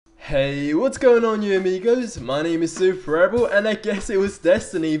Hey, what's going on you amigos? My name is SuperRebel and I guess it was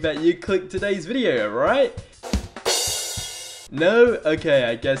destiny that you clicked today's video, right? No? Okay,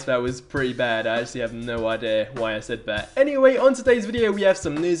 I guess that was pretty bad. I actually have no idea why I said that. Anyway, on today's video we have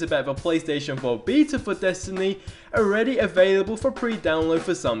some news about the PlayStation 4 beta for Destiny already available for pre-download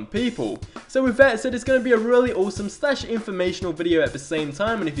for some people. So with that said, it's going to be a really awesome / informational video at the same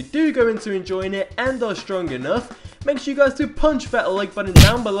time, and if you do go into enjoying it and are strong enough, make sure you guys do punch that like button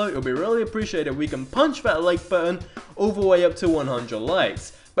down below. It'll be really appreciated if we can punch that like button all the way up to 100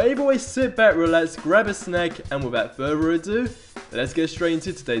 likes. But either way, sit back, relax, grab a snack, and without further ado, let's get straight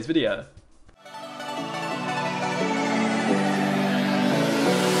into today's video.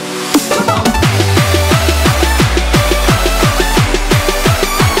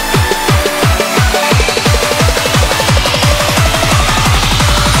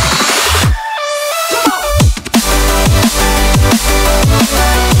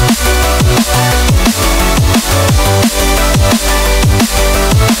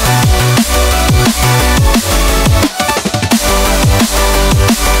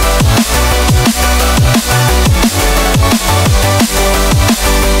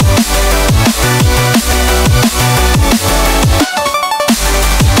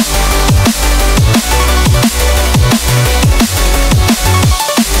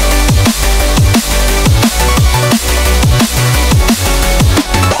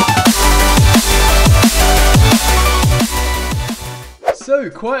 So,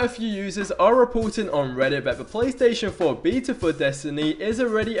 quite a few users are reporting on Reddit that the PlayStation 4 beta for Destiny is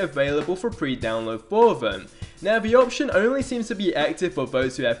already available for pre-download for them. Now, the option only seems to be active for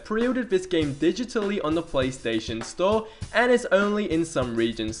those who have pre-ordered this game digitally on the PlayStation Store, and is only in some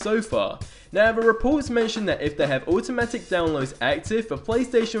regions so far. Now, the reports mention that if they have automatic downloads active, the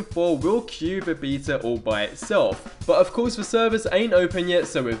PlayStation 4 will queue the beta all by itself. But of course the servers ain't open yet,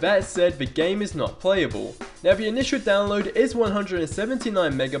 so with that said, the game is not playable. Now, the initial download is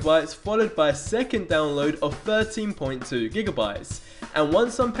 179 megabytes, followed by a second download of 13.2 gigabytes. And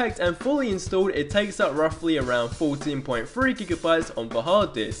once unpacked and fully installed, it takes up roughly around 14.3 gigabytes on the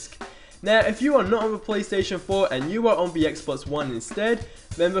hard disk. Now, if you are not on the PlayStation 4 and you are on the Xbox One instead,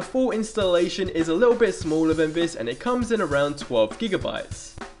 then the full installation is a little bit smaller than this and it comes in around 12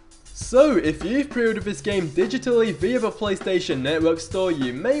 gigabytes. So, if you've pre-ordered this game digitally via the PlayStation Network store,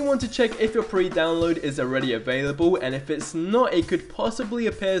 you may want to check if your pre-download is already available, and if it's not, it could possibly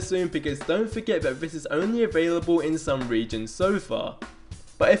appear soon, because don't forget that this is only available in some regions so far.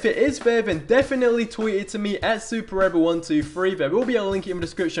 But if it is there, then definitely tweet it to me at SuperRebel123. There will be a link in the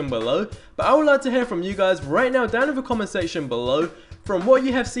description below. But I would like to hear from you guys right now down in the comment section below, from what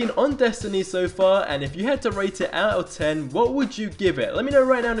you have seen on Destiny so far, and if you had to rate it out of 10, what would you give it? Let me know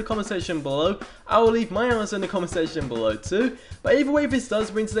right now in the comment section below. I will leave my answer in the comment section below too. But either way, this does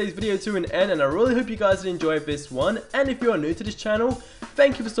bring today's video to an end, and I really hope you guys did enjoy this one. And if you are new to this channel,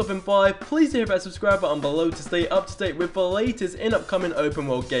 thank you for stopping by. Please do hit that subscribe button below to stay up to date with the latest in upcoming open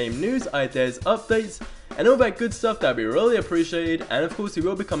world game news, ideas, updates, and all that good stuff. That'd be really appreciated. And of course, you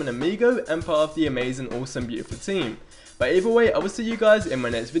will become an amigo and part of the amazing, awesome, beautiful team. But either way, I will see you guys in my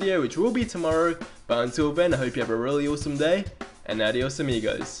next video, which will be tomorrow. But until then, I hope you have a really awesome day, and adios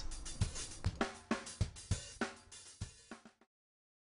amigos.